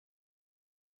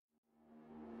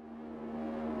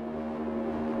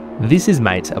This is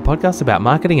Mate, a podcast about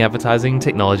marketing, advertising,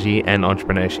 technology, and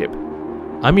entrepreneurship.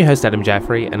 I'm your host, Adam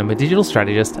Jaffrey, and I'm a digital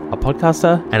strategist, a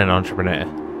podcaster, and an entrepreneur.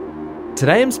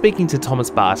 Today I'm speaking to Thomas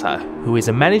Barter, who is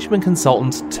a management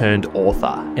consultant turned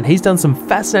author, and he's done some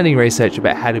fascinating research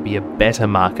about how to be a better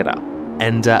marketer.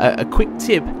 And a quick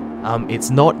tip,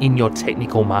 it's not in your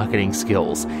technical marketing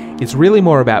skills. It's really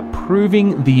more about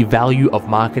proving the value of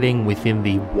marketing within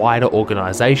the wider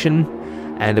organization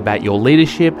and about your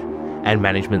leadership and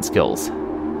management skills.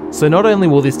 So not only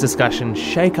will this discussion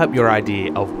shake up your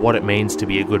idea of what it means to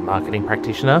be a good marketing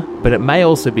practitioner, but it may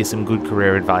also be some good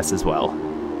career advice as well.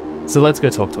 So let's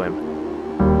go talk to him.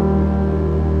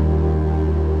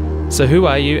 So who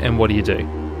are you and what do you do?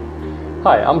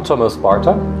 Hi, I'm Thomas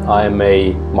Barter. I'm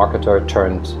a marketer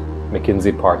turned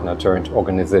McKinsey partner turned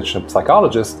organizational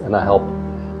psychologist, and I help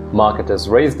marketers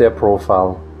raise their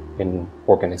profile in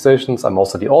organizations. I'm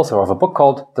also the author of a book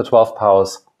called The 12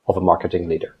 Powers of a Marketing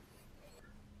Leader.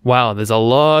 Wow, there's a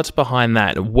lot behind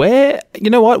that. Where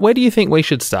do you think we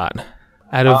should start?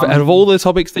 Out of all the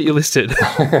topics that you listed.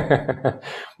 Well,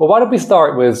 why don't we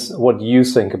start with what you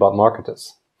think about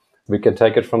marketers? We can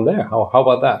take it from there. How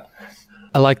about that?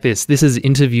 I like this. This is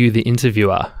interview the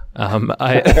interviewer.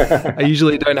 I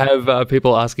usually don't have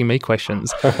people asking me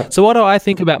questions. So what do I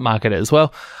think about marketers?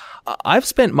 Well, I've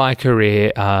spent my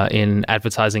career in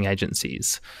advertising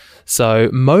agencies. So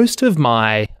most of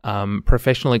my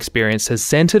professional experience has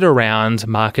centered around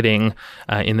marketing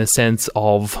in the sense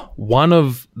of one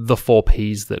of the 4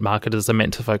 Ps that marketers are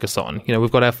meant to focus on. You know,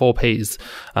 we've got our 4 Ps,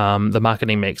 the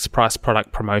marketing mix, price,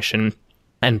 product, promotion,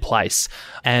 and place.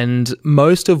 And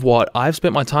most of what I've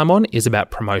spent my time on is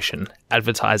about promotion,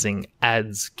 advertising,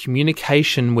 ads,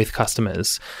 communication with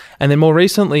customers. And then more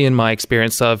recently in my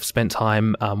experience, I've spent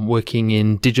time working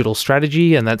in digital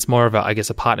strategy, and that's more of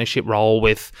a partnership role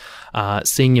with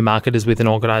senior marketers within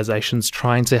organizations,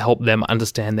 trying to help them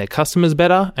understand their customers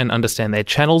better and understand their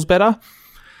channels better,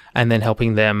 and then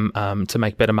helping them to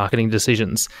make better marketing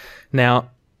decisions.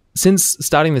 Now, since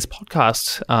starting this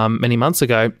podcast many months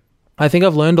ago, I think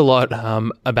I've learned a lot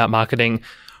about marketing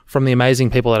from the amazing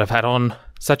people that I've had on,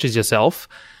 such as yourself,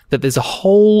 that there's a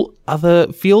whole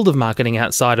other field of marketing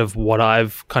outside of what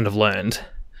I've kind of learned.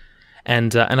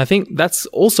 And I think that's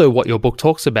also what your book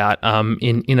talks about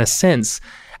in a sense,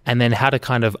 and then how to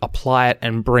kind of apply it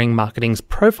and bring marketing's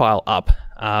profile up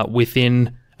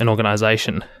within an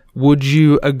organization. Would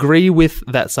you agree with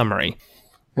that summary?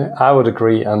 I would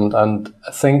agree, and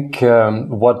I think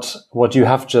what you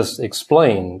have just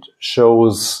explained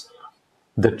shows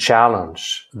the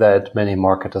challenge that many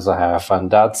marketers have, and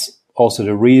that's also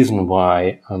the reason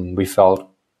why we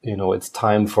felt it's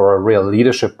time for a real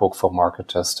leadership book for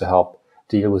marketers to help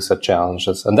deal with the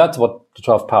challenges, and that's what the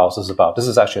 12 Powers is about. This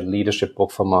is actually a leadership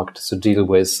book for marketers to deal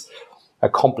with a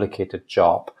complicated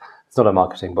job. It's not a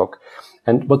marketing book.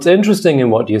 And what's interesting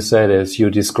in what you said is you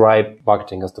describe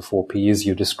marketing as the 4 Ps.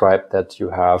 You describe that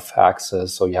you have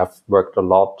access, or you have worked a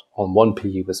lot on 1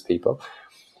 P with people.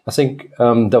 I think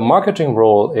the marketing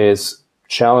role is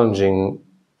challenging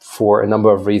for a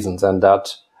number of reasons, and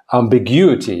that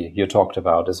ambiguity you talked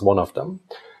about is one of them.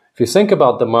 If you think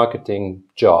about the marketing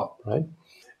job, right?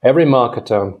 Every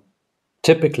marketer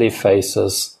typically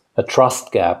faces a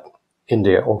trust gap in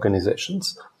their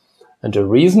organizations. And the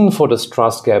reason for this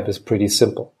trust gap is pretty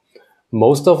simple.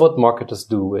 Most of what marketers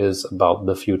do is about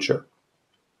the future.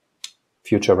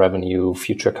 Future revenue,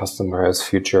 future customers,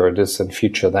 future this and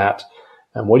future that.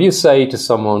 And what do you say to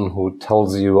someone who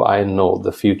tells you, I know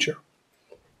the future?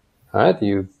 Right?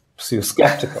 You're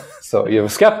skeptical. So you're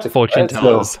skeptical. Fortune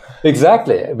tellers. So,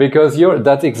 exactly. Because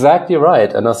that's exactly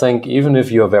right. And I think even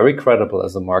if you're very credible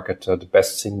as a marketer, the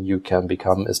best thing you can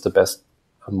become is the best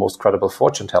and most credible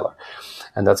fortune teller.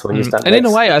 And that's when you stand And in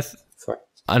a way,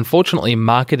 unfortunately,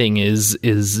 marketing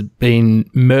is being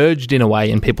merged in a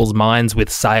way in people's minds with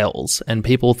sales. And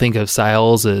people think of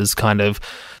sales as kind of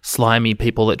slimy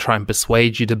people that try and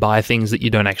persuade you to buy things that you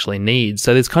don't actually need.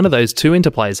 So there's kind of those two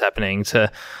interplays happening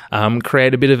to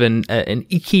create a bit of an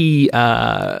icky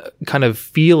kind of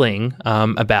feeling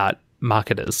about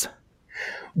marketers.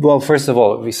 Well, first of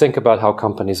all, we think about how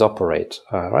companies operate,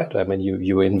 right? I mean,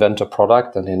 you invent a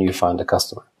product and then you find a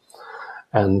customer.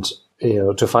 And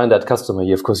to find that customer,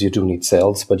 of course, you do need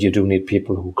sales, but you do need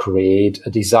people who create a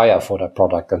desire for that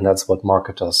product. And that's what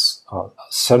marketers are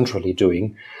centrally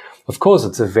doing. Of course,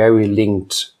 it's a very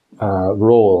linked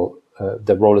role.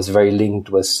 The role is very linked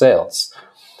with sales.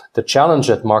 The challenge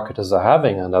that marketers are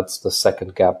having, and that's the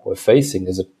second gap we're facing,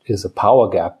 is a power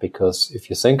gap. Because if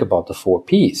you think about the 4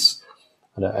 Ps,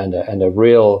 and a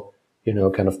real,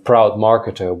 kind of proud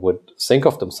marketer would think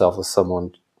of themselves as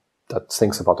someone that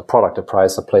thinks about the product, the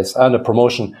price, the place, and the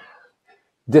promotion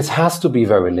This has to be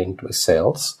very linked with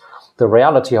sales. The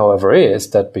reality, however,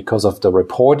 is that because of the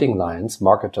reporting lines,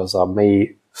 marketers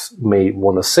may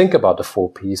want to think about the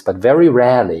 4 Ps, but very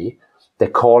rarely they're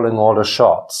calling all the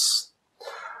shots.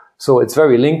 So it's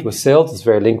very linked with sales, it's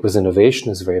very linked with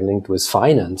innovation, it's very linked with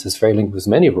finance, it's very linked with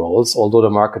many roles, although the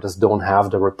marketers don't have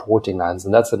the reporting lines.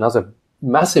 And that's another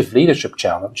massive leadership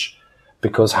challenge,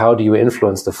 because how do you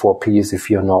influence the 4 Ps if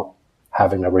you're not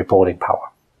having a reporting power?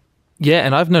 Yeah,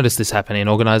 and I've noticed this happen in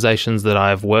organizations that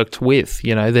I've worked with.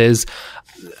 There's,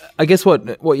 I guess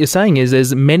what you're saying is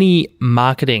there's many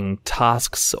marketing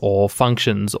tasks or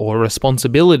functions or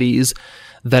responsibilities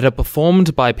that are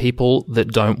performed by people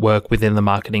that don't work within the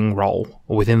marketing role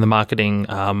or within the marketing,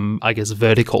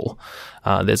 vertical.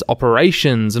 There's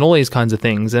operations and all these kinds of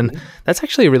things. And that's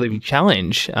actually a really big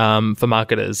challenge for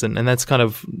marketers. And that's kind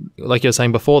of, like you were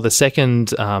saying before, the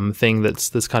second thing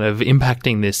that's kind of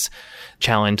impacting this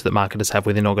challenge that marketers have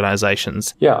within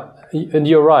organizations. Yeah, and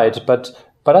you're right. But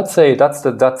I'd say that's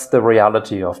the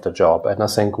reality of the job. And I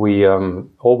think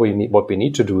what we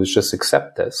need to do is just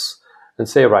accept this and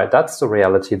say, right, that's the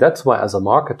reality. That's why as a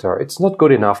marketer, it's not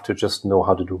good enough to just know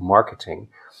how to do marketing.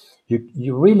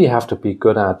 You really have to be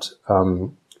good at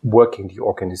working the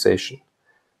organization.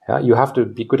 Yeah? You have to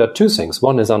be good at 2 things.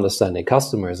 One is understanding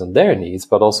customers and their needs,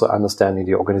 but also understanding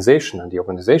the organization and the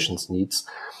organization's needs,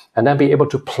 and then be able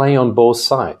to play on both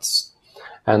sides.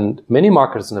 And many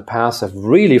marketers in the past have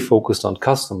really focused on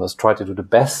customers, try to do the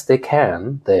best they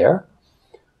can there,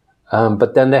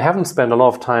 but then they haven't spent a lot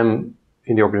of time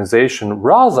in the organization.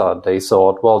 Rather, they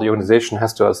thought, well, the organization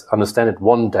has to understand it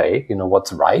one day,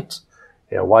 what's right.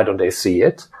 Why don't they see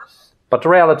it? But the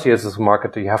reality is, as a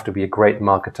marketer, you have to be a great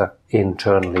marketer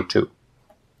internally too.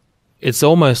 It's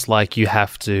almost like you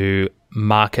have to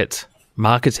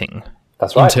marketing.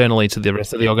 That's right. Internally to the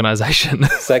rest of the organization.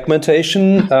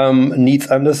 Segmentation, needs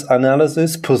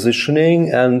analysis,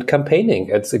 positioning, and campaigning.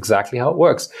 It's exactly how it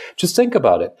works. Just think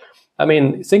about it.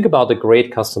 Think about the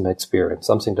great customer experience,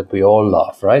 something that we all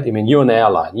love, right? You're an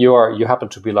airline. You happen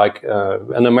to be like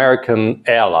an American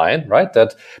airline, right?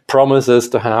 That promises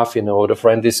to have, the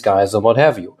friendly skies and what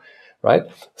have you, right?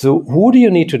 So who do you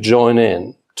need to join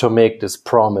in to make this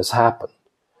promise happen?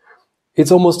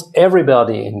 It's almost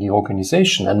everybody in the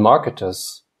organization, and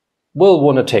marketers will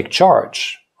want to take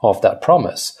charge of that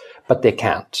promise, but they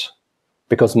can't,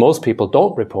 because most people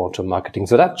don't report to marketing.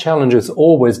 So that challenge is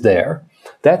always there.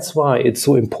 That's why it's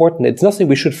so important. It's nothing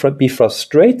we should be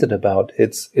frustrated about.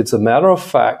 It's a matter of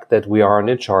fact that we aren't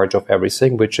in charge of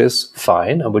everything, which is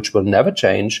fine and which will never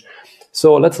change.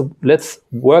 So let's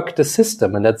work the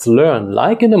system and let's learn,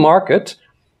 like in the market,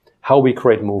 how we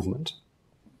create movement.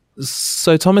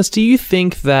 So, Thomas, do you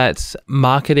think that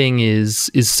marketing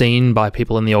is seen by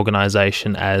people in the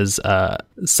organization as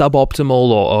suboptimal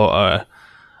or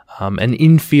an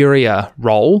inferior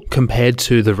role compared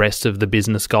to the rest of the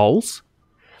business goals?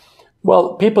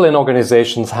 Well, people in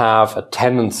organizations have a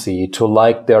tendency to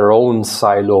like their own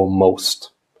silo most.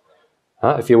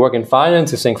 If you work in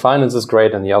finance, you think finance is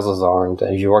great and the others aren't.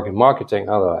 And if you work in marketing,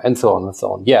 and so on and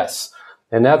so on. Yes.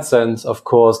 In that sense, of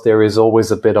course, there is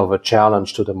always a bit of a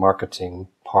challenge to the marketing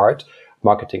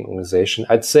organization.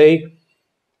 I'd say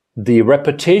the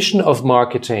reputation of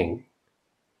marketing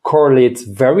correlates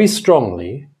very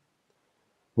strongly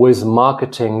with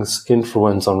marketing's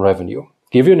influence on revenue.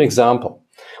 Give you an example.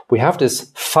 We have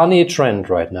this funny trend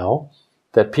right now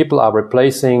that people are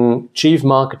replacing chief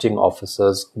marketing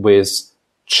officers with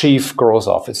chief growth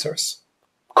officers.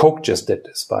 Coke just did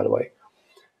this, by the way.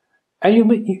 And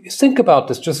you think about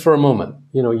this just for a moment.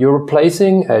 You're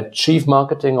replacing a chief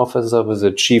marketing officer with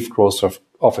a chief growth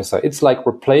officer. It's like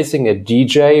replacing a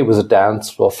DJ with a dance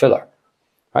floor filler,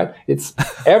 right? It's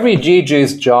every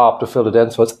DJ's job to fill the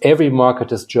dance floor. It's every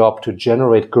marketer's job to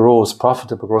generate growth,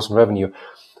 profitable growth and revenue.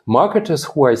 Marketers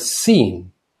who are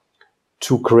seen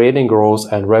to creating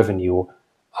growth and revenue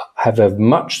have a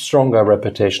much stronger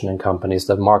reputation in companies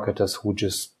than marketers who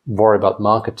just worry about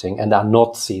marketing and are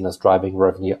not seen as driving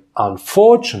revenue.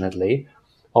 Unfortunately,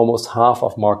 almost half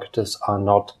of marketers are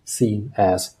not seen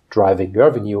as driving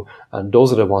revenue, and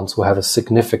those are the ones who have a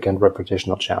significant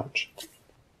reputational challenge.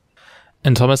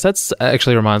 And Thomas, that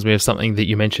actually reminds me of something that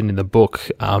you mentioned in the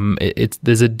book.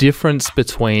 There's a difference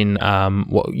between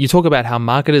you talk about how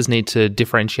marketers need to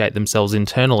differentiate themselves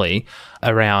internally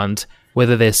around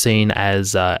whether they're seen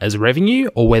as revenue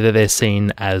or whether they're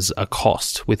seen as a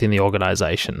cost within the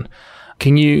organization.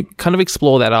 Can you kind of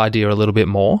explore that idea a little bit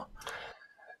more?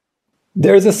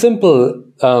 There's a simple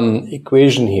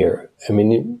equation here.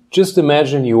 Just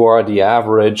imagine you are the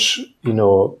average,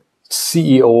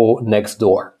 CEO next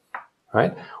door.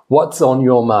 Right? What's on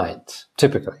your mind,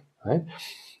 typically, right?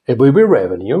 It will be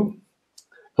revenue,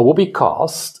 it will be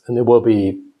cost, and it will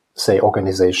be, say,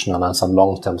 organizational and some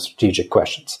long-term strategic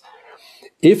questions.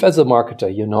 If as a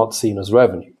marketer you're not seen as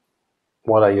revenue,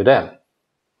 what are you then?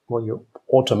 Well, you're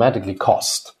automatically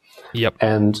cost. Yep.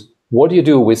 And what do you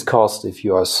do with cost if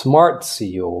you are a smart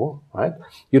CEO, right?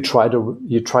 You try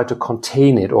to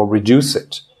contain it or reduce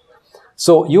it.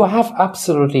 So you have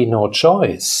absolutely no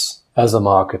choice as a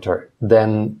marketer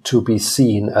than to be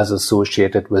seen as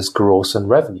associated with growth and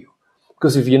revenue.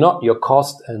 Because if you're not, your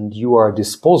cost and you are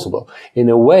disposable. In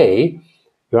a way,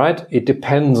 right, it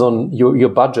depends on your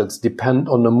budgets depend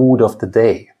on the mood of the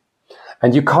day.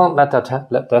 And you can't let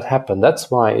that happen.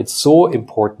 That's why it's so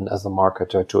important as a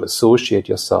marketer to associate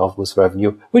yourself with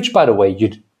revenue, which, by the way,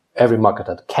 every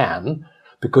marketer can,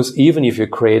 because even if you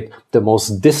create the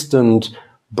most distant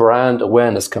brand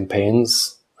awareness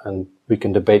campaigns, and we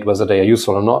can debate whether they are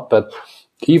useful or not, but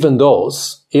even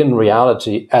those, in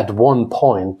reality, at one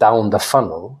point down the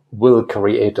funnel, will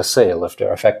create a sale if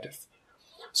they're effective.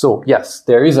 So yes,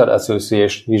 there is that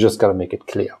association. You just got to make it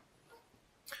clear.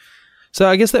 So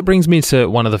I guess that brings me to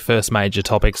one of the first major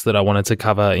topics that I wanted to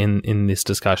cover in this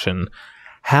discussion.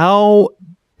 How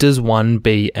does one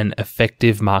be an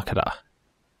effective marketer?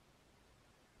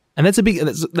 And that's a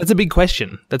big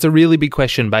question. That's a really big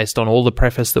question based on all the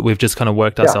preface that we've just kind of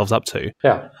worked ourselves up to.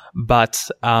 Yeah. But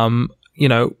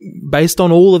based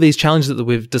on all of these challenges that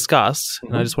we've discussed,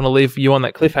 and I just want to leave you on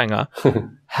that cliffhanger,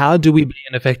 how do we be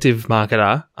an effective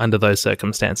marketer under those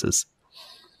circumstances?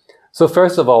 So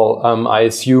first of all, I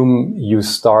assume you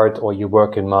start or you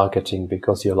work in marketing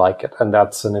because you like it. And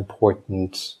that's an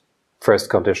important first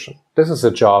condition. This is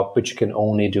a job which you can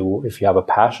only do if you have a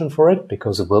passion for it,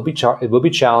 because it will be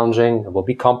challenging, it will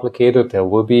be complicated, there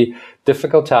will be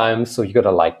difficult times. So you got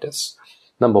to like this.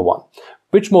 Number one,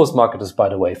 which most marketers, by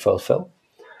the way, fulfill.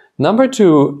 Number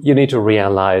two, you need to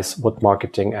realize what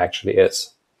marketing actually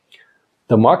is.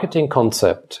 The marketing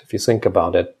concept, if you think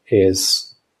about it,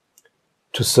 is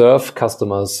to serve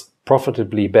customers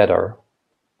profitably better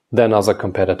than other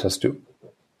competitors do.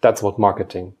 That's what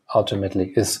marketing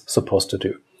ultimately is supposed to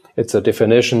do. It's a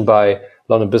definition by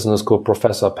London Business School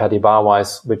professor Paddy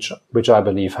Barwise, which I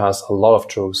believe has a lot of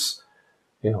truth.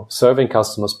 Serving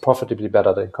customers profitably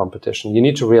better than competition. You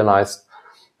need to realize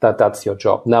that that's your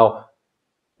job. Now,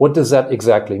 what does that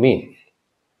exactly mean?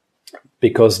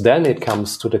 Because then it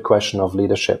comes to the question of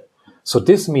leadership. So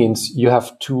this means you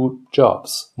have two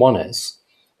jobs. One is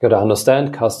you got to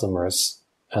understand customers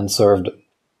and serve them.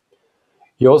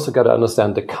 You also got to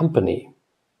understand the company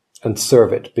and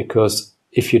serve it, because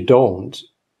if you don't,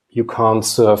 you can't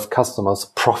serve customers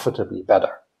profitably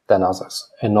better than others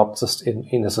and not just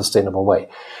in a sustainable way.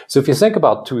 So if you think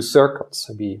about two circles,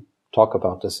 and we talk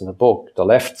about this in the book, the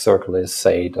left circle is,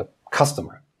 say, the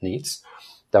customer needs.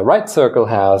 The right circle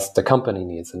has the company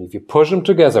needs. And if you push them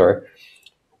together,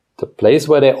 the place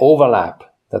where they overlap,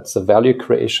 that's the value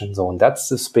creation zone. That's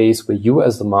the space where you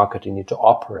as the marketer need to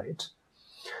operate.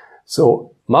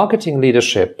 So marketing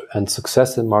leadership and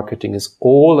success in marketing is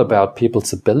all about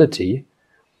people's ability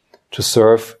to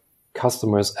serve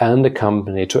customers and the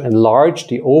company, to enlarge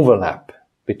the overlap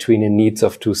between the needs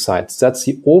of two sides. That's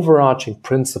the overarching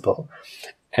principle.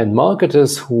 And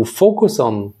marketers who focus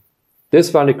on this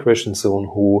value creation zone,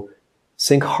 who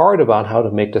think hard about how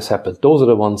to make this happen, those are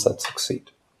the ones that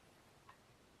succeed.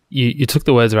 You took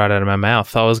the words right out of my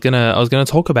mouth. I was gonna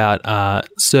talk about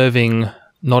serving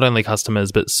not only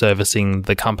customers but servicing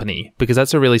the company, because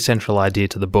that's a really central idea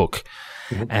to the book.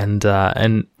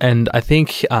 Mm-hmm. And I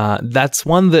think that's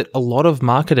one that a lot of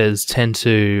marketers tend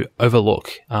to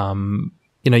overlook.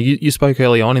 You spoke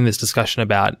early on in this discussion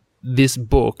about this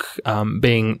book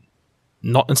being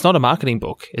it's not a marketing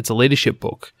book, it's a leadership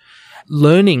book.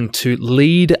 Learning to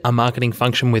lead a marketing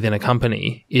function within a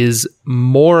company is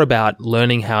more about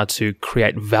learning how to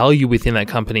create value within that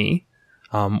company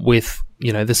with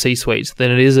the C-suite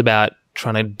than it is about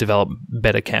trying to develop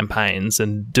better campaigns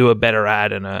and do a better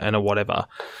ad and a whatever.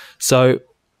 So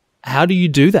how do you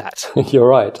do that? You're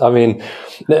right. I mean,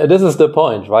 this is the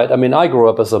point, right? I mean, I grew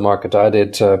up as a marketer. I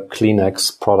did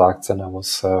Kleenex products, and I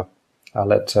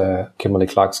led Kimberly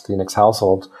Clark's Kleenex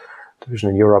household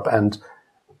division in Europe. And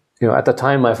at the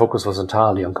time, my focus was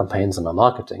entirely on campaigns and on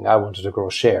marketing. I wanted to grow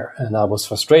share, and I was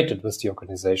frustrated with the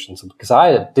organization because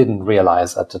I didn't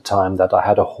realize at the time that I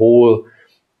had a whole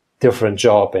different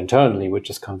job internally,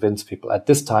 which is convince people. At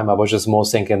this time, I was just more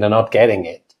thinking they're not getting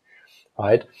it,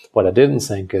 right? What I didn't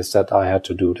think is that I had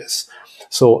to do this.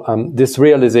 So this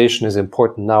realization is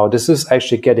important now. This is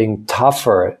actually getting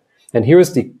tougher. And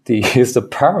here's the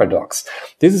paradox.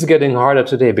 This is getting harder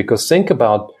today, because think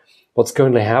about what's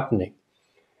currently happening.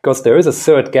 Because there is a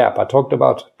third gap. I talked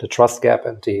about the trust gap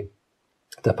and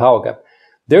the power gap.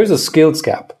 There is a skills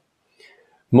gap.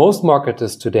 Most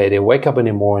marketers today, they wake up in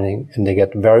the morning and they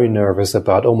get very nervous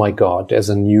about, oh my God, there's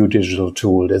a new digital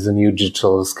tool, there's a new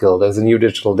digital skill, there's a new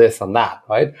digital this and that,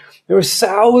 right? There are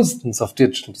thousands of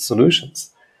digital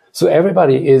solutions. So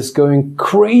everybody is going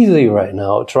crazy right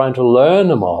now trying to learn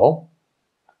them all.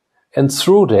 And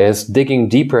through this, digging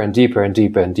deeper and deeper and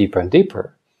deeper and deeper and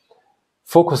deeper.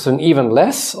 Focusing even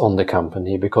less on the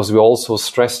company because we're also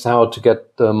stressed out to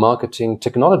get the marketing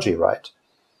technology right.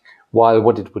 While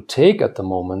what it would take at the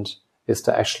moment is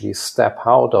to actually step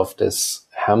out of this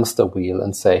hamster wheel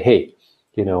and say, hey,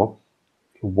 you know,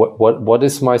 what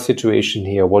is my situation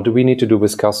here? What do we need to do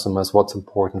with customers? What's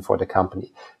important for the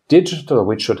company? Digital,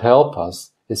 which should help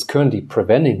us, is currently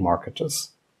preventing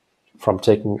marketers from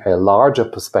taking a larger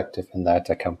perspective in their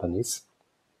companies.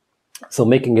 So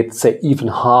making it, say, even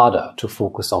harder to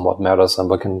focus on what matters, and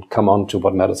we can come on to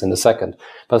what matters in a second.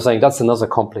 But I'm saying that's another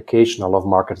complication a lot of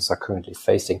marketers are currently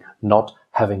facing, not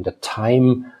having the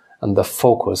time and the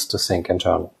focus to think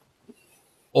internally.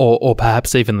 Or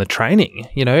perhaps even the training.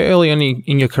 You know, early on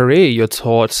in your career, you're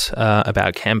taught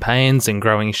about campaigns and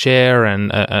growing share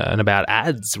and about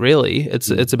ads, really.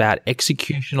 It's about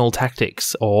executional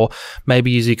tactics. Or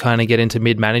maybe as you kind of get into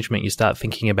mid-management, you start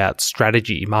thinking about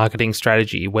strategy, marketing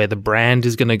strategy, where the brand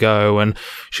is going to go and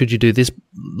should you do this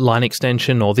line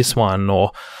extension or this one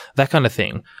or that kind of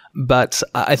thing. But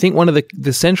I think one of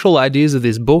the central ideas of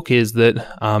this book is that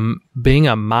being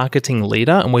a marketing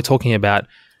leader, and we're talking about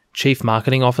chief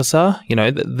marketing officer, you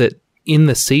know, that in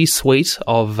the C-suite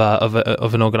of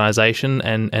an organization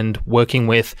and working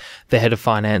with the head of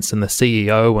finance and the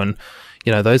CEO and,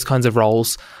 you know, those kinds of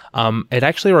roles, it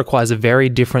actually requires a very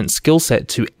different skill set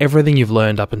to everything you've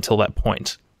learned up until that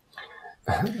point.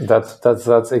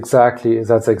 That's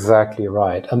exactly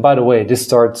right. And by the way, this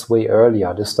starts way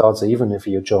earlier. This starts even if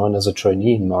you join as a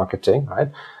trainee in marketing,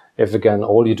 right? If, again,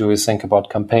 all you do is think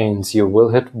about campaigns, you will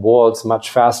hit walls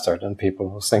much faster than people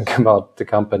who think about the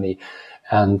company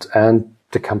and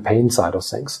the campaign side of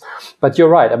things. But you're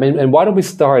right. I mean, and why don't we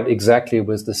start exactly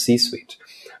with the C-suite?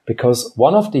 Because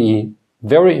one of the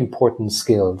very important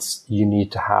skills you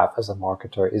need to have as a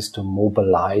marketer is to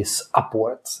mobilize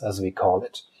upwards, as we call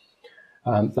it.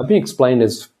 Let me explain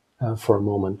this for a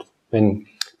moment. When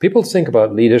people think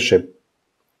about leadership,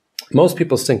 most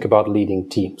people think about leading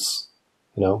teams.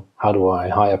 You know, how do I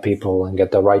hire people and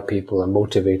get the right people and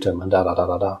motivate them and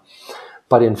da-da-da-da-da.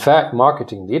 But in fact,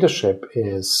 marketing leadership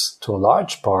is, to a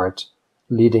large part,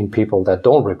 leading people that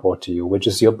don't report to you, which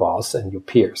is your boss and your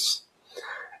peers.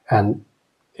 And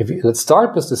let's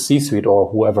start with the C-suite or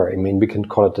whoever. I mean, we can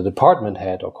call it the department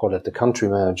head or call it the country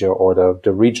manager or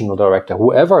the regional director,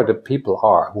 whoever the people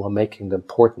are who are making the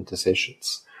important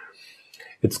decisions.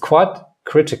 It's quite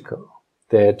critical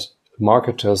that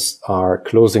marketers are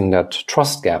closing that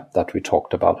trust gap that we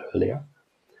talked about earlier.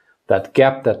 That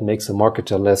gap that makes a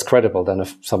marketer less credible than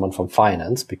someone from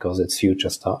finance because it's future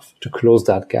stuff. To close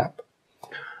that gap.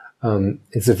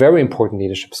 It's a very important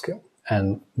leadership skill.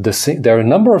 And there are a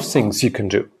number of things you can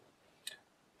do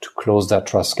to close that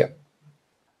trust gap.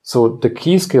 So the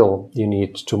key skill you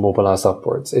need to mobilize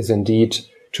upwards is indeed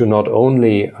to not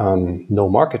only know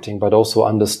marketing, but also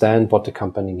understand what the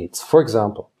company needs. For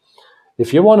example,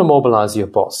 if you want to mobilize your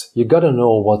boss, you got to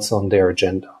know what's on their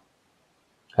agenda.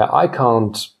 I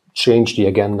can't change the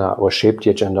agenda or shape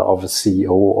the agenda of a CEO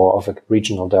or of a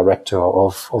regional director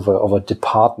or of a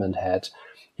department head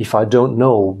if I don't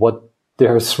know what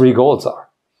their 3 goals are.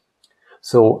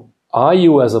 So are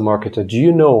you as a marketer, do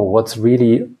you know what's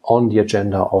really on the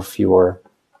agenda of your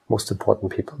most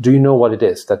important people? Do you know what it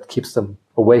is that keeps them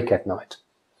awake at night?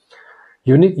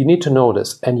 You need to know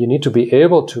this, and you need to be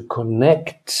able to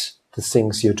connect the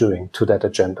things you're doing to that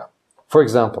agenda. For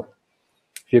example,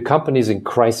 if your company is in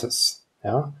crisis,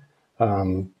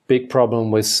 big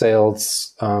problem with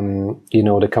sales,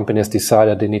 the company has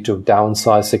decided they need to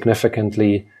downsize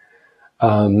significantly.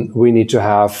 We need to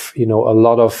have, a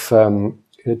lot of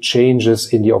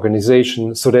changes in the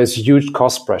organization. So there's huge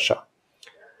cost pressure.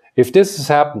 If this is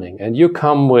happening and you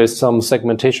come with some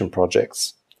segmentation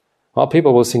projects, well,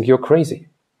 people will think you're crazy.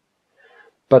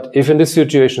 But if in this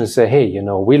situation you say, hey,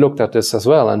 we looked at this as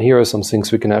well, and here are some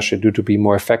things we can actually do to be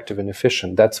more effective and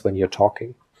efficient, that's when you're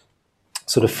talking.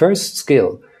 So the first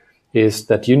skill is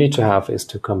that you need to have is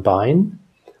to combine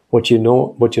what you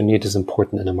need is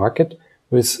important in the market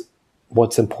with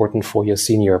what's important for your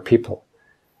senior people.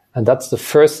 And that's the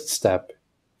first step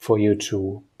for you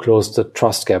to close the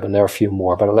trust gap. And there are a few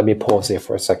more, but let me pause here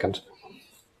for a second.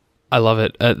 I love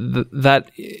it. That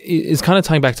is kind of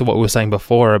tying back to what we were saying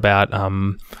before about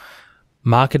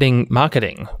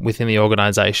marketing within the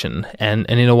organization. And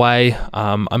in a way,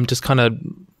 I'm just kind of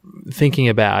thinking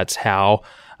about how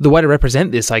the way to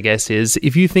represent this, I guess, is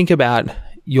if you think about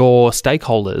your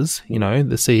stakeholders, you know,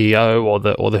 the CEO or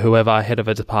the whoever, head of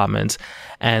a department,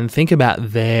 and think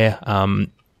about their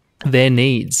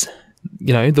needs.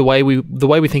 You know, the way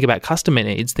we think about customer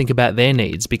needs, think about their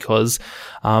needs, because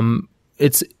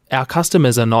it's our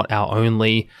customers are not our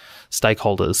only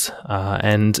stakeholders,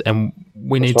 and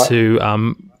we need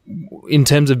to, in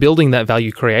terms of building that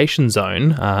value creation zone,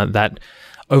 that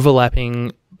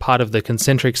overlapping part of the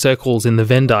concentric circles in the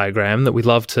Venn diagram that we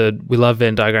love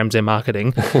Venn diagrams in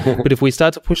marketing. But if we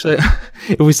start to push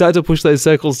those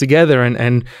circles together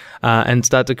and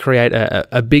start to create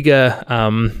a bigger,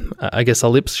 I guess,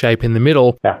 ellipse shape in the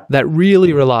middle, that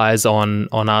really relies on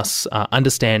us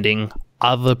understanding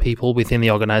other people within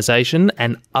the organization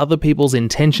and other people's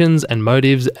intentions and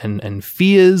motives and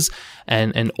fears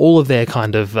and all of their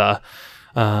kind of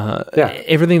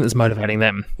everything that's motivating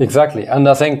them. Exactly. And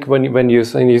I think when you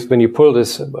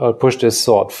push this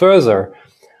thought further,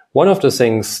 one of the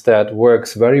things that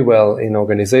works very well in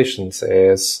organizations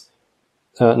is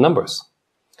numbers.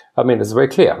 I mean, it's very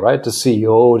clear, right? The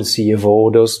CEO, the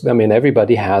CFO,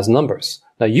 everybody has numbers.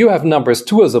 Now you have numbers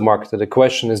too as a marketer. The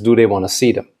question is, do they want to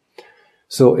see them?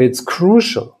 So it's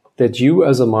crucial that you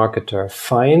as a marketer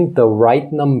find the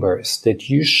right numbers that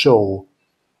you show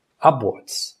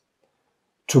upwards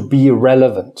to be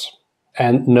relevant.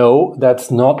 And no,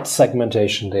 that's not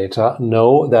segmentation data.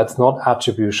 No, that's not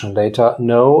attribution data.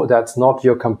 No, that's not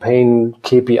your campaign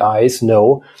KPIs.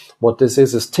 No, what this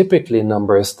is typically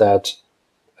numbers that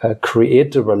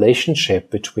create the relationship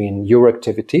between your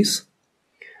activities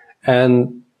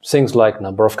and things like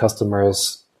number of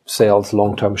customers, sales,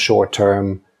 long-term,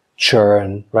 short-term,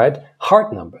 churn, right?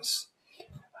 Hard numbers.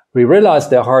 We realize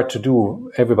they're hard to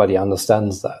do. Everybody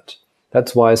understands that.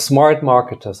 That's why smart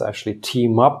marketers actually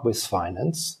team up with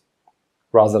finance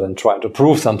rather than trying to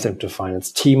prove something to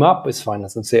finance. Team up with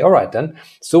finance and say, all right, then,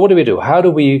 so what do we do? How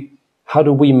do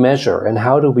we measure and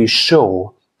how do we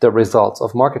show the results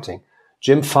of marketing?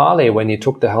 Jim Farley, when he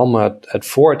took the helm at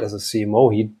Ford as a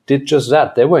CMO, he did just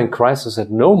that. They were in crisis,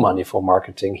 had no money for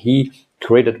marketing. He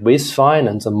created with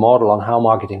finance a model on how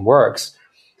marketing works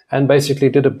and basically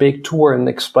did a big tour and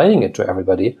explaining it to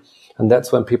everybody. And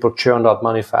that's when people churned out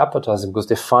money for advertising because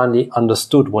they finally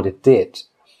understood what it did.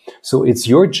 So it's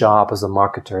your job as a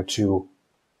marketer to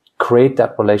create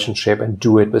that relationship and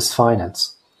do it with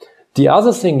finance. The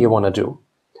other thing you want to do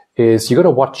is you got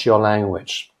to watch your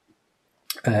language.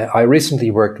 I recently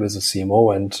worked with a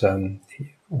CMO and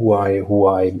who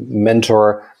I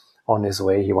mentor on his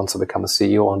way. He wants to become a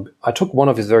CEO. And I took one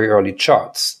of his very early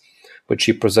charts, which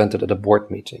he presented at a board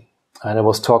meeting. And I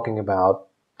was talking about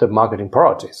the marketing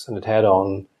priorities. And it had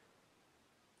on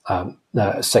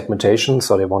segmentation.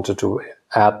 So they wanted to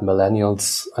add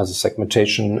millennials as a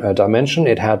segmentation dimension.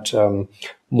 It had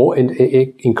more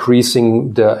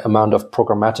increasing the amount of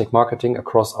programmatic marketing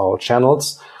across our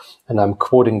channels. And I'm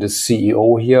quoting the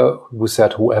CEO here who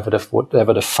said, whatever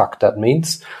the fuck that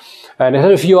means. And it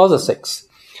had a few other things.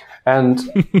 And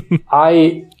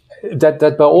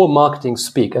that by all marketing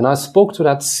speak. And I spoke to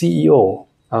that CEO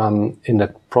in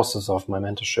the process of my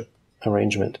mentorship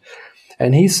arrangement.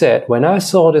 And he said, when I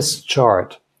saw this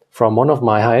chart from one of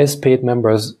my highest paid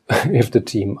members of the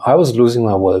team, I was losing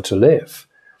my will to live.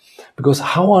 Because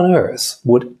how on earth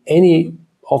would any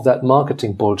of that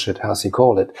marketing bullshit, as he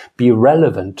called it, be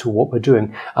relevant to what we're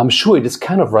doing? I'm sure it is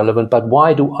kind of relevant, but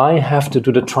why do I have to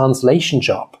do the translation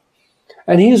job?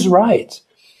 And he's right.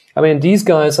 I mean, these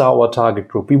guys are our target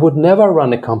group. We would never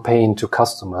run a campaign to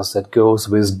customers that goes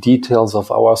with details of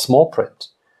our small print,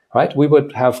 right? We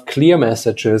would have clear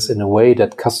messages in a way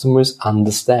that customers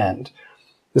understand.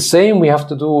 The same we have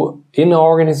to do in our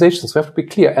organizations. We have to be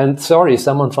clear. And sorry,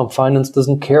 someone from finance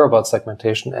doesn't care about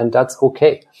segmentation, and that's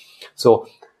okay. So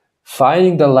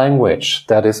finding the language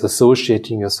that is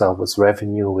associating yourself with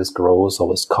revenue, with growth, or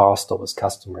with cost, or with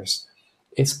customers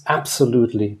is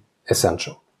absolutely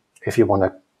essential if you want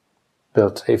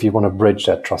to bridge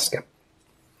that trust gap.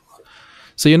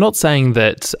 So you're not saying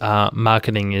that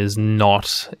marketing is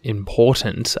not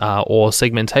important or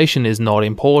segmentation is not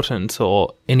important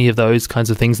or any of those kinds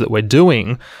of things that we're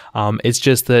doing. It's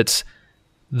just that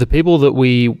the people that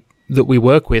we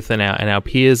work with and our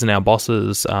peers and our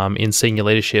bosses in senior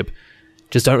leadership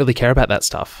just don't really care about that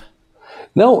stuff.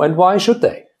 No, and why should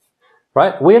they?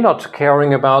 Right? We're not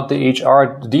caring about the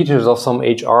details of some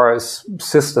HR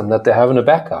system that they have in a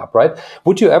backup, right?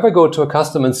 Would you ever go to a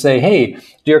customer and say, hey,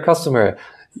 dear customer,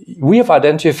 we have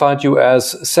identified you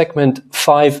as segment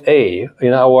 5A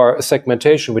in our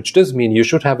segmentation, which does mean you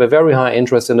should have a very high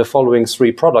interest in the following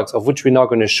 3 products, of which we're now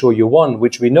going to show you one,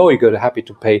 which we know you're going to be happy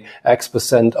to pay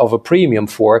X% of a premium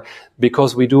for,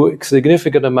 because we do a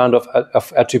significant amount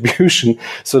of attribution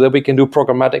so that we can do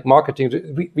programmatic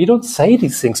marketing. We don't say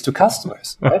these things to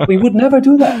customers. Right? We would never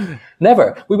do that.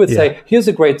 Never. We would say, here's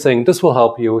a great thing. This will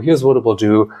help you. Here's what it will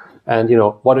do. And,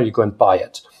 why don't you go and buy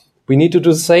it? We need to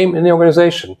do the same in the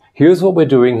organization. Here's what we're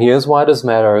doing. Here's why this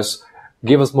matters.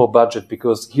 Give us more budget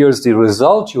because here's the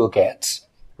result you'll get,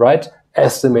 right?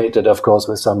 Estimated, of course,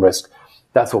 with some risk.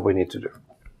 That's what we need to do.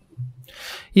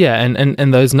 Yeah,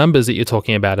 and those numbers that you're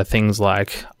talking about are things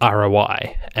like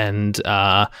ROI and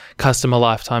customer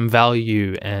lifetime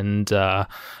value and,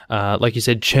 like you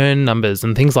said, churn numbers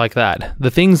and things like that.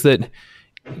 The things that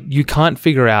you can't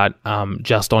figure out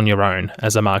just on your own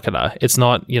as a marketer. It's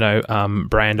not,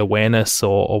 brand awareness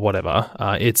or whatever.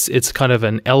 It's kind of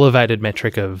an elevated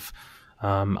metric of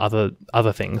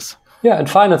other things. Yeah, and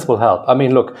finance will help. I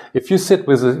mean, look, if you sit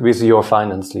with your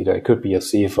finance leader, it could be a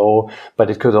CFO, but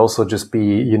it could also just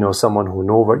be, someone who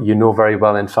know very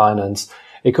well in finance.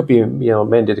 It could be,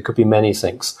 it could be many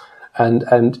things.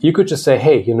 And you could just say,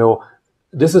 hey,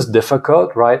 this is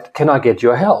difficult, right? Can I get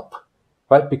your help?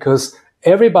 Right? Because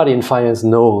everybody in finance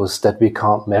knows that we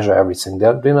can't measure everything.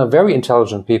 They're very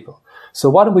intelligent people. So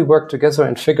why don't we work together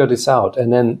and figure this out?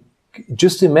 And then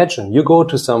just imagine you go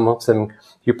to something,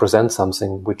 you present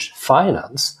something which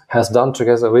finance has done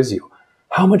together with you.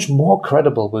 How much more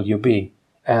credible will you be?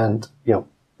 And,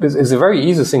 it's a very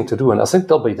easy thing to do. And I think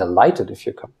they'll be delighted if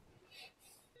you come.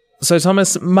 So,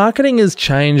 Thomas, marketing has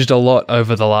changed a lot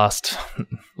over the last,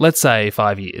 let's say,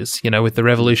 5 years, with the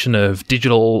revolution of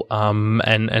digital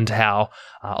and how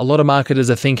a lot of marketers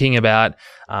are thinking about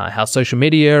how social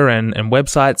media and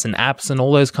websites and apps and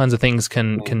all those kinds of things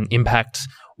can impact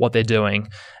what they're doing.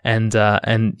 And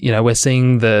we're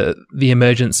seeing the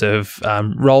emergence of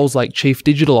roles like chief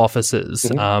digital officers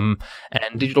and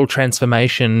digital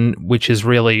transformation, which is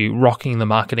really rocking the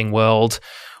marketing world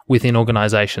within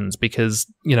organizations because,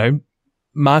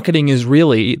 marketing is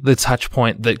really the touch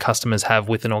point that customers have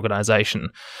with an organization.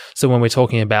 So when we're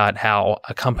talking about how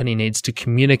a company needs to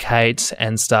communicate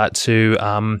and start to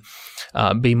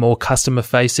be more customer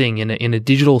facing in a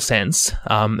digital sense,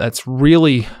 that's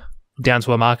really down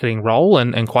to a marketing role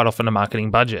and quite often a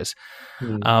marketing budget.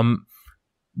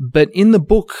 But in the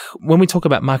book, when we talk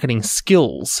about marketing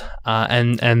skills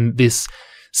and this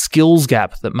skills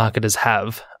gap that marketers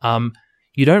have,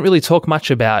 you don't really talk much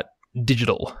about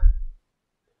digital.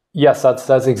 Yes,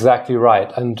 that's exactly right.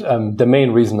 And the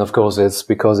main reason, of course, is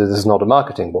because it is not a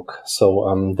marketing book.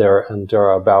 So there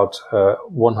are about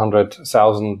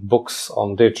 100,000 books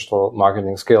on digital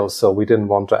marketing skills. So we didn't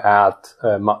want to add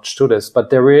much to this. But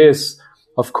there is,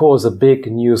 of course, a big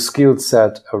new skill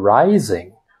set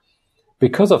arising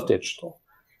because of digital.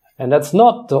 And that's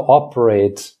not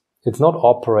it's not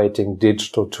operating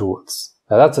digital tools.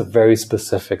 Now, that's a very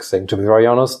specific thing. To be very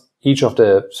honest, each of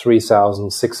the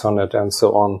 3,600 and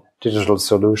so on digital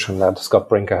solution that Scott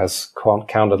Brinker has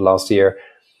counted last year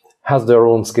has their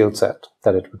own skill set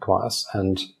that it requires.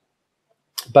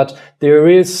 But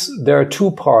there are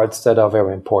 2 parts that are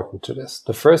very important to this.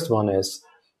 The first one is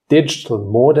digital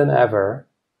more than ever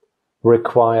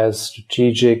requires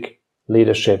strategic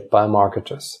leadership by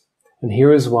marketers. And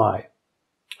here is why.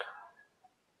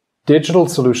 Digital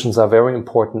solutions are very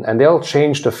important and they'll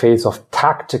change the face of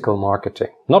tactical marketing,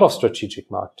 not of strategic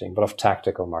marketing, but of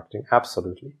tactical marketing.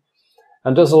 Absolutely.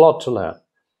 And there's a lot to learn,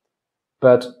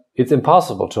 but it's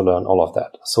impossible to learn all of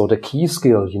that. So the key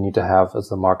skill you need to have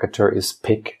as a marketer is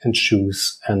pick and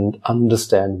choose and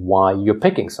understand why you're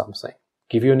picking something.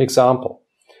 Give you an example.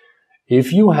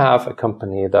 If you have a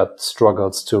company that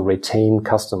struggles to retain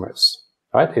customers,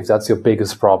 right? If that's your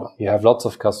biggest problem, you have lots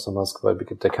of customers,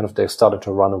 they started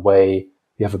to run away.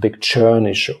 You have a big churn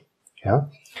issue. Yeah.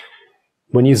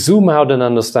 When you zoom out and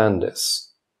understand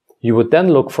this, you would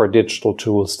then look for digital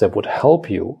tools that would help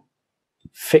you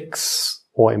fix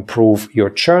or improve your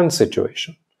churn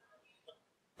situation.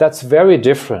 That's very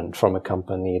different from a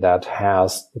company that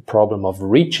has the problem of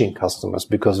reaching customers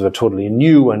because we're totally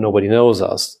new and nobody knows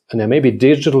us. And there may be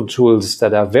digital tools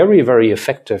that are very, very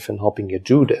effective in helping you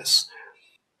do this.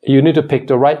 You need to pick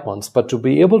the right ones. But to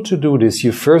be able to do this,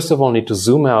 you first of all need to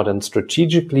zoom out and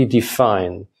strategically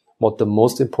define what the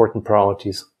most important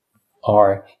priorities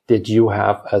are that you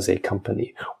have as a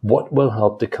company. What will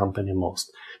help the company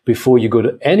most? Before you go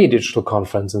to any digital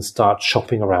conference and start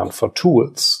shopping around for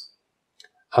tools.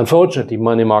 Unfortunately,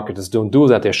 many marketers don't do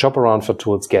that. They shop around for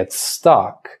tools, get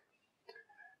stuck,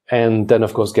 and then,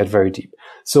 of course, get very deep.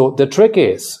 So the trick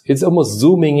is, it's almost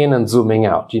zooming in and zooming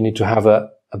out. You need to have a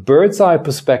bird's eye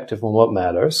perspective on what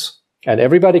matters. And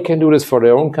everybody can do this for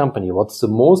their own company. What's the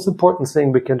most important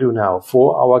thing we can do now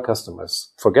for our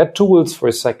customers? Forget tools for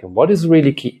a second. What is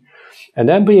really key? And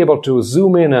then be able to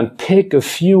zoom in and pick a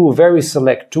few very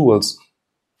select tools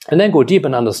and then go deep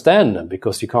and understand them,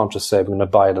 because you can't just say, we're going to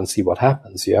buy it and see what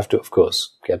happens. You have to, of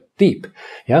course, get deep.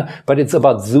 Yeah. But it's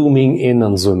about zooming in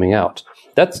and zooming out.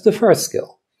 That's the first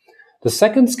skill. The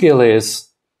second skill is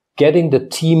getting the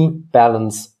team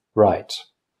balance right.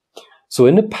 So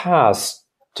in the past,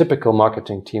 typical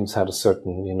marketing teams had a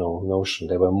certain, notion.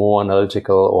 They were more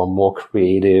analytical or more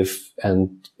creative.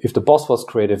 And if the boss was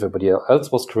creative, everybody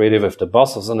else was creative. If the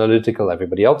boss was analytical,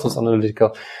 everybody else was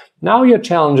analytical. Now your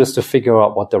challenge is to figure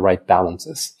out what the right balance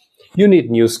is. You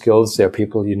need new skills. There are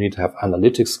people you need to have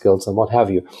analytic skills and what have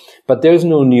you. But there's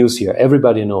no news here.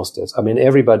 Everybody knows this. I mean,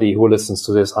 everybody who listens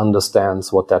to this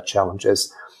understands what that challenge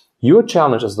is. Your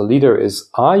challenge as the leader is,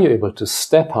 are you able to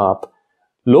step up,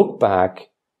 look back,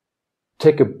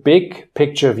 take a big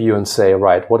picture view and say,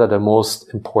 right, what are the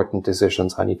most important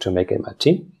decisions I need to make in my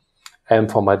team and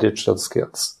for my digital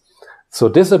skills? So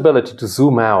this ability to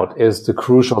zoom out is the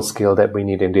crucial skill that we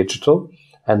need in digital.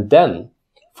 And then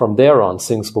from there on,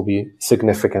 things will be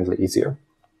significantly easier.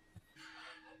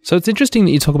 So it's interesting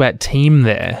that you talk about team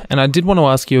there. And I did want to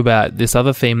ask you about this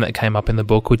other theme that came up in the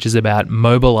book, which is about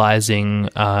mobilizing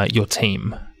your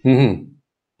team. Mm-hmm.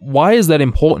 Why is that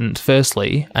important,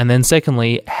 firstly? And then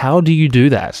secondly, how do you do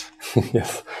that?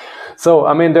 Yes. So,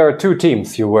 I mean, there are two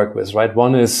teams you work with, right?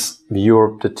 One is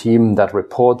the team that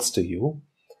reports to you,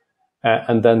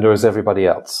 and then there's everybody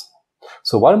else.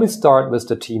 So why don't we start with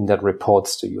the team that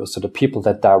reports to you, so the people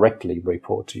that directly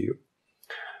report to you.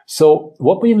 So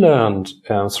what we learned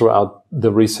throughout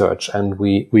the research, and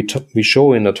we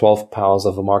show in the 12 Powers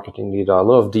of a Marketing Leader a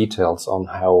lot of details on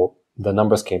how the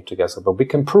numbers came together, but we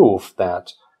can prove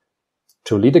that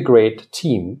to lead a great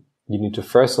team, you need to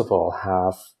first of all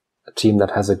have a team that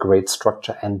has a great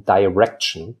structure and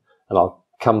direction. And I'll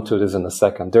come to this in a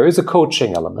second. There is a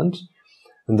coaching element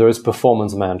and there is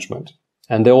performance management,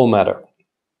 and they all matter.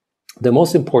 The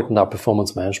most important are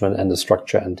performance management and the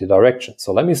structure and the direction.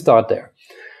 So let me start there.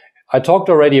 I talked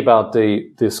already about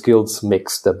the skills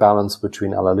mix, the balance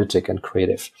between analytic and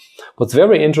creative. What's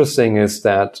very interesting is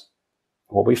that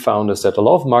what we found is that a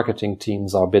lot of marketing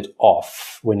teams are a bit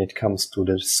off when it comes to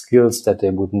the skills that they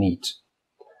would need.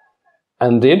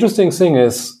 And the interesting thing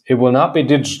is, it will not be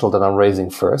digital that I'm raising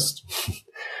first.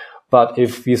 But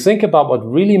if you think about what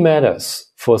really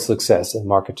matters for success in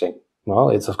marketing, well,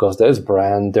 it's, of course, there is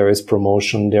brand, there is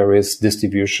promotion, there is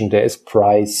distribution, there is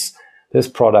price, there's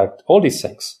product, all these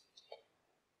things.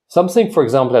 Something, for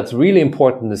example, that's really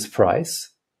important is price.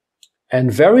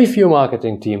 And very few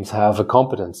marketing teams have a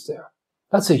competence there.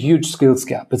 That's a huge skills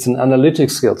gap. It's an analytic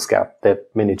skills gap that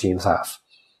many teams have.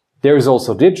 There is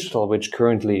also digital, which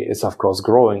currently is, of course,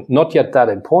 growing. Not yet that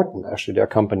important. Actually, there are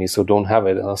companies who don't have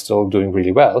it and are still doing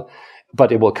really well,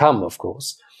 but it will come, of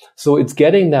course. So it's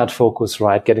getting that focus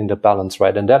right, getting the balance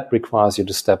right, and that requires you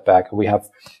to step back. We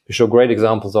show great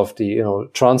examples of the,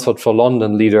 Transferred for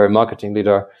London leader, marketing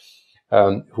leader,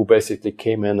 who basically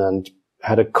came in and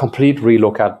had a complete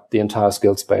relook at the entire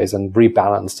skill space and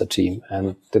rebalanced the team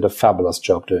and did a fabulous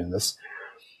job doing this.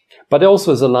 But there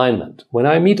also is alignment. When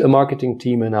I meet a marketing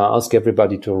team and I ask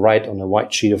everybody to write on a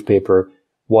white sheet of paper,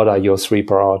 what are your 3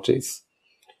 priorities?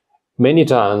 Many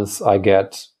times I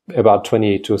get about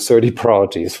 20 to 30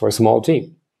 priorities for a small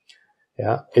team.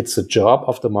 Yeah, it's a job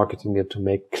of the marketing leader to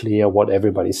make clear what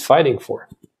everybody's fighting for.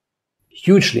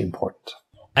 Hugely important.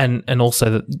 And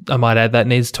also, I might add, that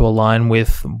needs to align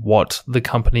with what the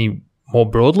company more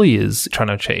broadly is trying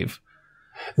to achieve.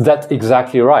 That's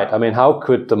exactly right. I mean, how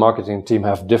could the marketing team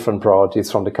have different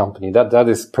priorities from the company? That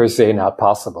is per se not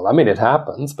possible. I mean, it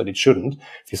happens, but it shouldn't.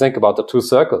 If you think about the 2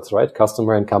 circles, right?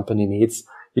 Customer and company needs,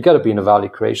 you got to be in a value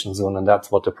creation zone, and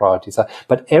that's what the priorities are.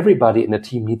 But everybody in the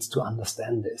team needs to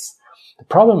understand this. The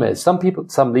problem is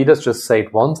some leaders just say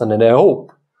it once and then they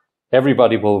hope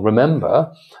everybody will remember.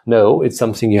 No, it's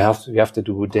something you have to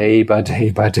do day by day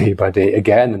by day by day,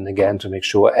 again and again, to make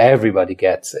sure everybody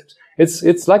gets it.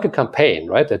 It's like a campaign,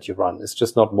 right, that you run. It's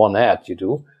just not one ad you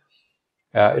do.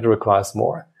 It requires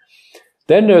more.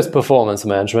 Then there's performance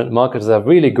management. Marketers are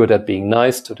really good at being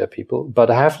nice to their people,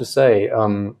 but I have to say,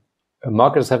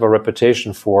 marketers have a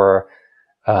reputation for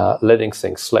letting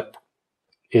things slip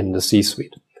in the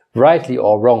C-suite, rightly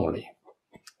or wrongly.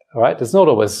 All right, it's not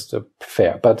always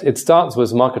fair, but it starts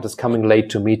with marketers coming late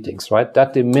to meetings, right?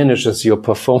 That diminishes your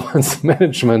performance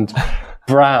management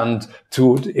brand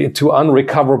to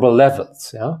unrecoverable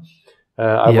levels. Yeah,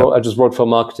 I just wrote for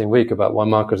Marketing Week about why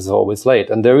marketers are always late.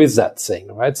 And there is that thing,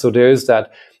 right? So there is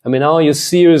that. I mean, are you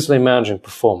seriously managing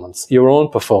performance, your own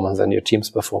performance and your team's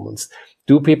performance?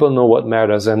 Do people know what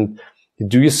matters? And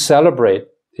do you celebrate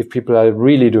if people are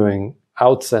really doing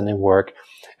outstanding work?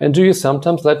 And do you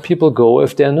sometimes let people go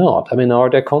if they're not? I mean, are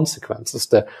there consequences?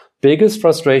 The biggest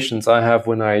frustrations I have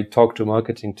when I talk to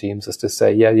marketing teams is to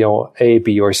say, yeah, A,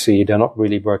 B, or C, they're not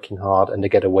really working hard and they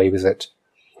get away with it.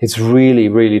 It's really,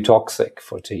 really toxic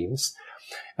for teams.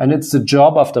 And it's the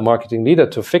job of the marketing leader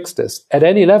to fix this at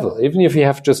any level, even if you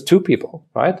have just 2 people,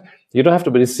 right? You don't have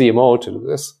to be the CMO to do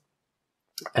this.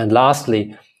 And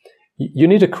lastly, you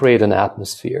need to create an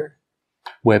atmosphere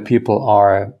where people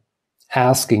are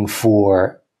asking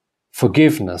for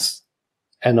forgiveness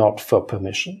and not for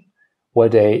permission, where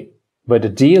the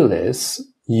deal is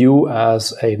you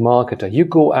as a marketer, you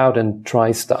go out and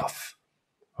try stuff,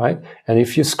 right? And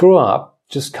if you screw up,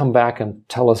 just come back and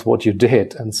tell us what you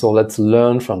did. And so let's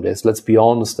learn from this. Let's be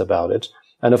honest about it.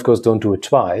 And of course, don't do it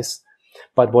twice.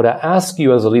 But what I ask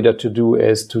you as a leader to do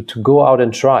is to go out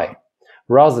and try,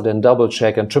 rather than double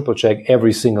check and triple check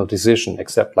every single decision,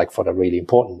 except like for the really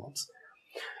important ones.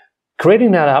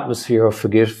 Creating that atmosphere of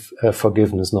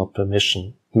forgiveness, not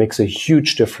permission, makes a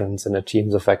huge difference in a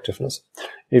team's effectiveness.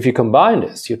 If you combine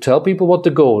this, you tell people what the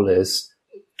goal is,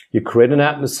 you create an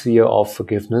atmosphere of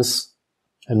forgiveness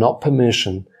and not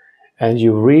permission, and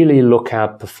you really look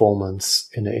at performance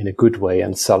in a good way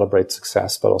and celebrate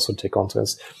success, but also take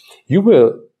confidence, you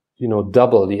will,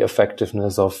 double the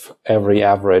effectiveness of every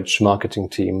average marketing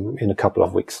team in a couple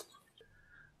of weeks.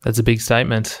 That's a big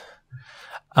statement.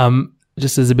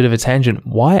 Just as a bit of a tangent,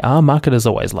 why are marketers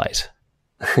always late?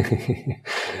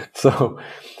 So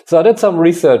I did some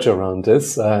research around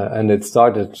this, and it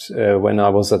started when I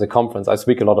was at a conference. I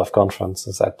speak a lot of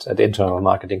conferences at internal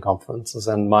marketing conferences,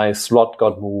 and my slot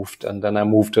got moved, and then I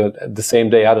moved to the same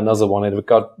day. I had another one, and it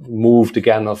got moved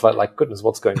again. I felt like, goodness,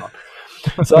 what's going on?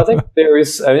 So I think there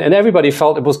is, and everybody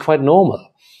felt it was quite normal.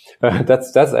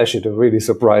 That's actually the really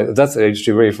surprise. That's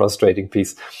actually a really frustrating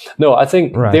piece. No, I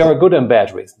think there are good and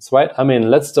bad reasons, right? I mean,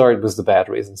 let's start with the bad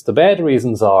reasons. The bad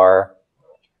reasons are,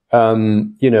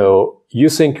 you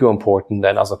think you're important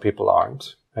and other people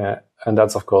aren't. And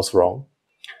that's, of course, wrong.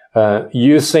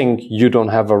 You think you don't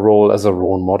have a role as a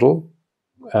role model.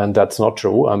 And that's not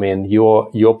true. I mean,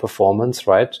 your performance,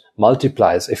 right,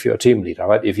 multiplies if you're a team leader,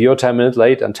 right? If you're 10 minutes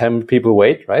late and 10 people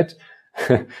wait, right?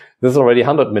 This is already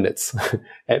 100 minutes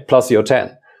plus your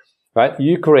 10, right?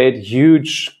 You create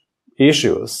huge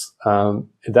issues.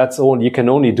 You can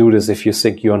only do this if you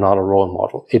think you're not a role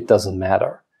model. It doesn't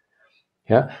matter.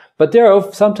 Yeah. But there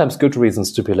are sometimes good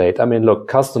reasons to be late. I mean, look,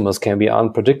 customers can be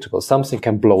unpredictable. Something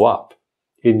can blow up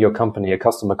in your company, a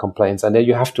customer complains, and then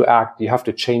you have to act, you have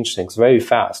to change things very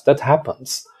fast. That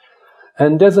happens.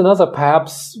 And there's another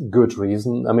perhaps good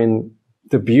reason. I mean,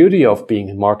 the beauty of being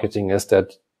in marketing is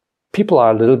that people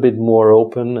are a little bit more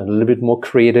open, a little bit more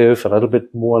creative, a little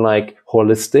bit more like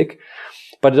holistic.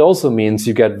 But it also means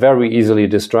you get very easily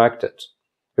distracted.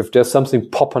 If there's something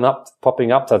popping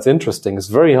up that's interesting, it's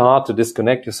very hard to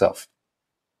disconnect yourself.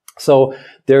 So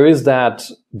there is that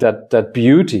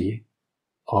beauty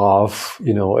of,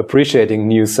 appreciating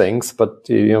new things, but,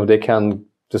 they can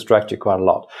distract you quite a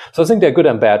lot. So I think there are good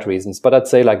and bad reasons, but I'd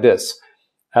say like this,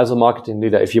 as a marketing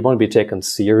leader, if you want to be taken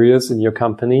serious in your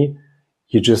company,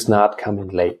 you're just not coming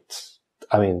late.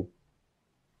 I mean,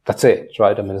 that's it,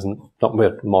 right? I mean, there's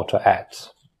not more to add.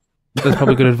 That's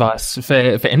probably good advice for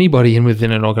anybody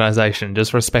within an organization.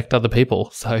 Just respect other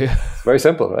people. So very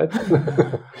simple, right?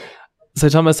 So,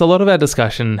 Thomas, a lot of our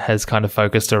discussion has kind of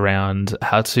focused around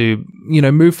how to,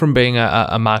 move from being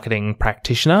a marketing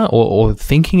practitioner or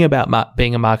thinking about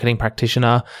being a marketing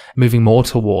practitioner, moving more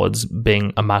towards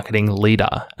being a marketing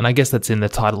leader. And I guess that's in the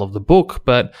title of the book.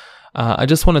 But I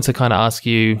just wanted to kind of ask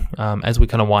you, as we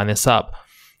kind of wind this up,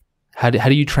 how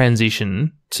do you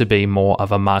transition to be more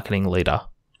of a marketing leader?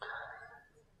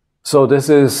 So this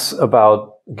is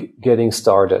about getting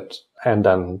started and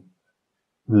then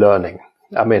learning.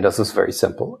 I mean, this is very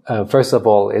simple. First of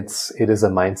all, it is a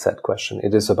mindset question.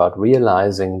 It is about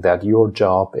realizing that your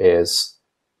job is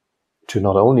to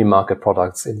not only market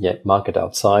products in the market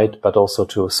outside, but also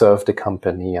to serve the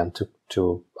company and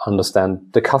to understand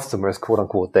the customers, quote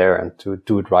unquote, there and to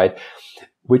do it right,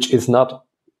 which is not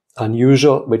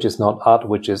unusual, which is not odd,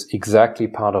 which is exactly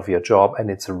part of your job.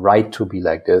 And it's right to be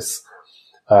like this.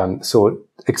 So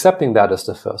accepting that is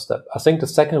the first step. I think the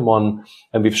second one,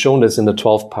 and we've shown this in the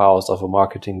 12 powers of a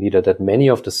marketing leader, that many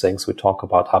of the things we talk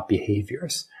about are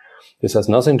behaviors. This has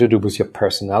nothing to do with your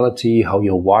personality, how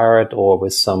you're wired, or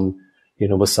with some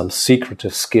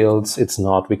secretive skills. It's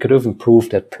not. We could have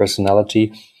improved that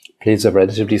personality. plays a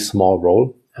relatively small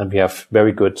role. And we have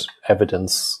very good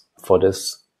evidence for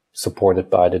this, supported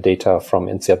by the data from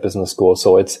INSEAD Business School.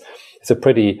 So it's a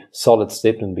pretty solid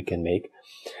statement we can make.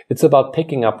 It's about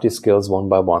picking up these skills one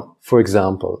by one. For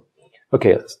example,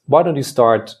 okay, why don't you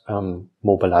start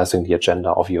mobilizing the agenda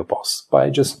of your boss by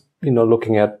just,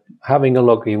 looking at having a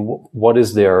look,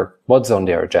 what's on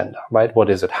their agenda, right? What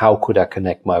is it? How could I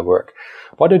connect my work?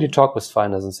 Why don't you talk with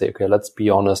finance and say, okay, let's be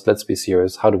honest, let's be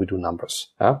serious. How do we do numbers?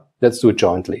 Yeah? Let's do it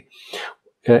jointly.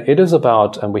 It is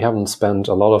about, and we haven't spent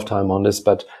a lot of time on this,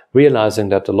 but realizing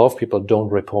that a lot of people don't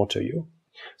report to you.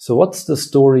 So what's the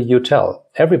story you tell?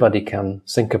 Everybody can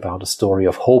think about a story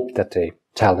of hope that they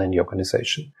tell in the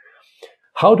organization.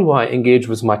 How do I engage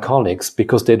with my colleagues?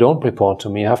 Because they don't report to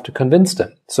me, I have to convince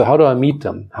them. So how do I meet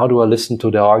them? How do I listen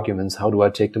to their arguments? How do I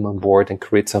take them on board and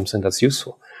create something that's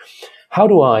useful? How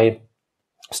do I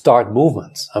start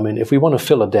movements? I mean, if we want to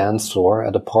fill a dance floor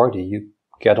at a party, you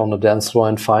get on the dance floor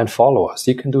and find followers.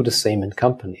 You can do the same in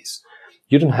companies.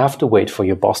 You don't have to wait for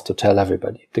your boss to tell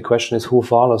everybody. The question is who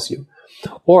follows you?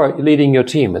 Or leading your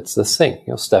team, it's the thing.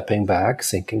 Stepping back,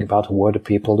 thinking about who are the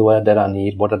people that I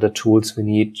need, what are the tools we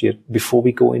need before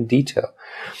we go in detail.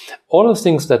 All the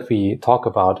things that we talk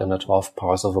about in the 12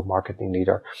 parts of a marketing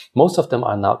leader, most of them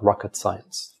are not rocket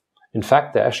science. In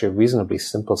fact, they're actually reasonably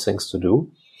simple things to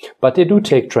do, but they do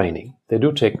take training. They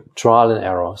do take trial and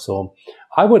error. So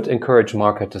I would encourage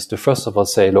marketers to first of all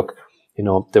say, look,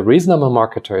 the reason I'm a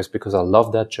marketer is because I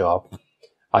love that job.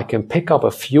 I can pick up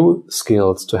a few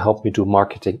skills to help me do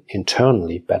marketing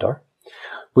internally better,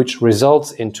 which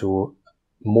results into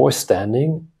more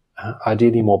standing,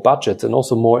 ideally more budgets, and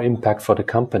also more impact for the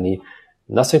company.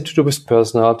 Nothing to do with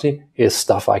personality, is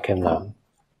stuff I can learn.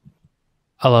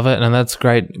 I love it. And that's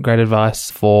great advice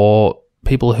for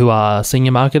people who are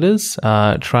senior marketers,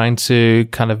 trying to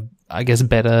kind of, I guess,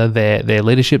 better their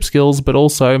leadership skills, but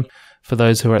also for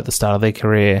those who are at the start of their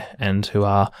career and who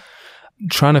are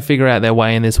trying to figure out their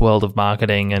way in this world of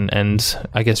marketing and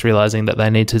I guess realizing that they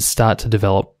need to start to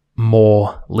develop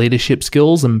more leadership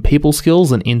skills and people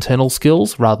skills and internal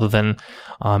skills rather than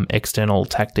external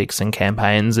tactics and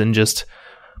campaigns and just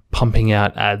pumping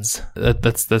out ads.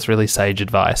 That's really sage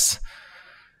advice.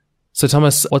 So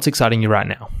Thomas, what's exciting you right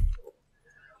now?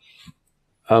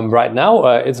 Right now,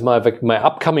 it's my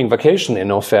upcoming vacation, in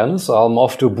all fairness. I'm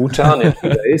off to Bhutan in 2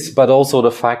 days, but also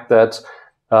the fact that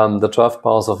the 12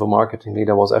 Powers of a Marketing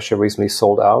Leader was actually recently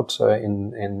sold out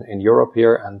in Europe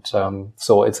here. And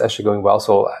so it's actually going well.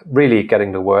 So really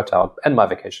getting the word out and my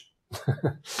vacation.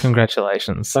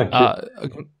 Congratulations. Thank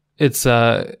you. It's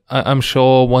I'm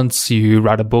sure once you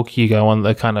write a book, you go on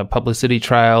the kind of publicity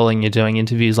trail and you're doing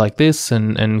interviews like this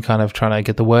and kind of trying to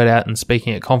get the word out and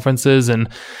speaking at conferences and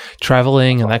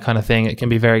traveling and that kind of thing. It can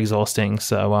be very exhausting.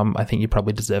 So I think you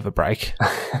probably deserve a break.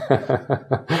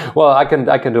 Well, I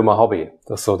can do my hobby.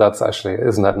 So that's actually,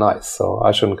 isn't that nice? So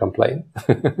I shouldn't complain.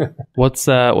 What's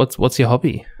your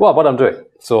hobby? Well, what I'm doing.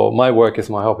 So my work is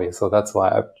my hobby. So that's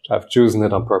why I've chosen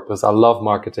it on purpose. I love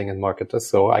marketing and marketers,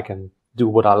 so I can do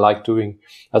what I like doing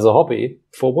as a hobby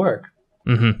for work.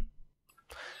 Mm-hmm.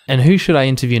 And who should I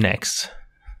interview next?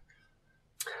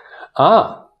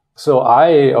 So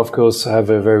I, of course, have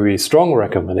a very strong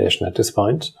recommendation at this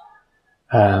point.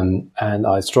 And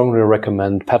I strongly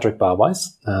recommend Patrick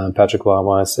Barwise. Patrick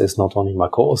Barwise is not only my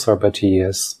co-author, but he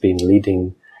has been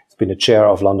a chair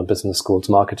of London Business School's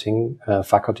marketing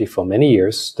faculty for many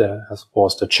years,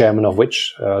 was the chairman of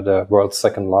which, the world's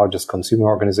second largest consumer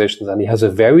organizations. And he has a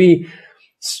very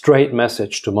straight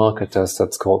message to marketers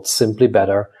that's called Simply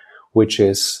Better, which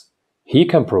is he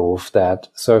can prove that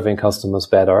serving customers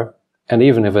better, and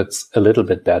even if it's a little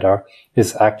bit better,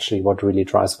 is actually what really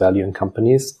drives value in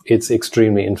companies. It's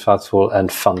extremely insightful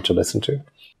and fun to listen to.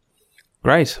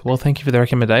 Great. Well, thank you for the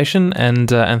recommendation,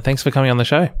 and thanks for coming on the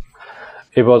show.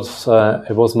 It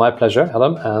was my pleasure,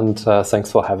 Adam, and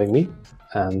thanks for having me.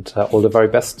 And all the very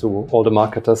best to all the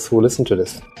marketers who listen to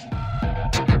this.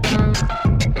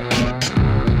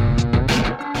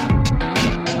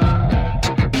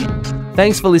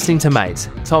 Thanks for listening to Mate.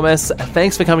 Thomas,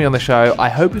 thanks for coming on the show. I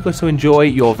hope you got to enjoy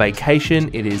your vacation.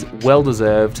 It is well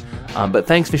deserved. But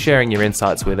thanks for sharing your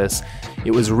insights with us.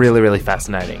 It was really, really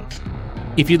fascinating.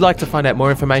 If you'd like to find out more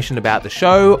information about the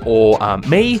show or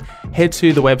me, head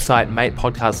to the website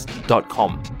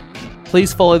matepodcast.com.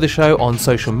 Please follow the show on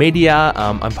social media.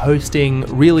 I'm posting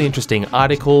really interesting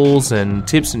articles and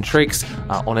tips and tricks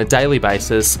on a daily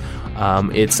basis.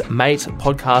 It's Mate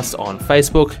Podcast on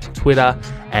Facebook, Twitter,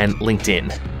 and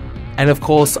LinkedIn. And of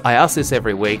course, I ask this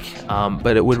every week,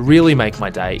 but it would really make my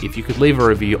day if you could leave a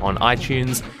review on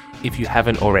iTunes if you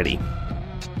haven't already.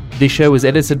 This show was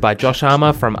edited by Josh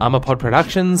Armour from ArmourPod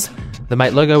Productions. The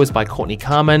Mate logo is by Courtney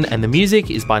Carman, and the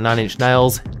music is by Nine Inch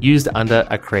Nails, used under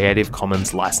a Creative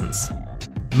Commons license.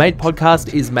 Mate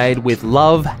Podcast is made with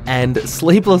love and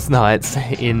sleepless nights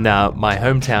in my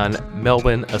hometown,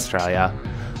 Melbourne, Australia.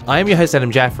 I am your host,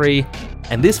 Adam Jaffrey,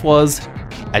 and this was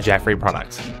a Jaffrey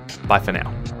product. Bye for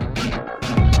now.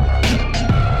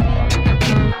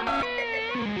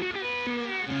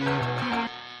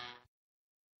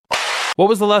 What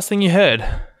was the last thing you heard?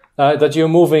 That you're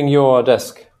moving your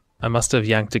desk. I must have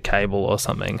yanked a cable or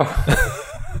something.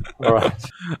 All right.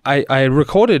 I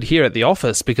recorded here at the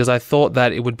office because I thought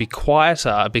that it would be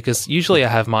quieter, because usually I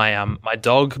have my my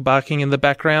dog barking in the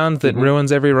background that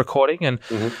ruins every recording, and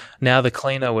now the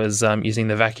cleaner was using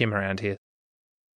the vacuum around here.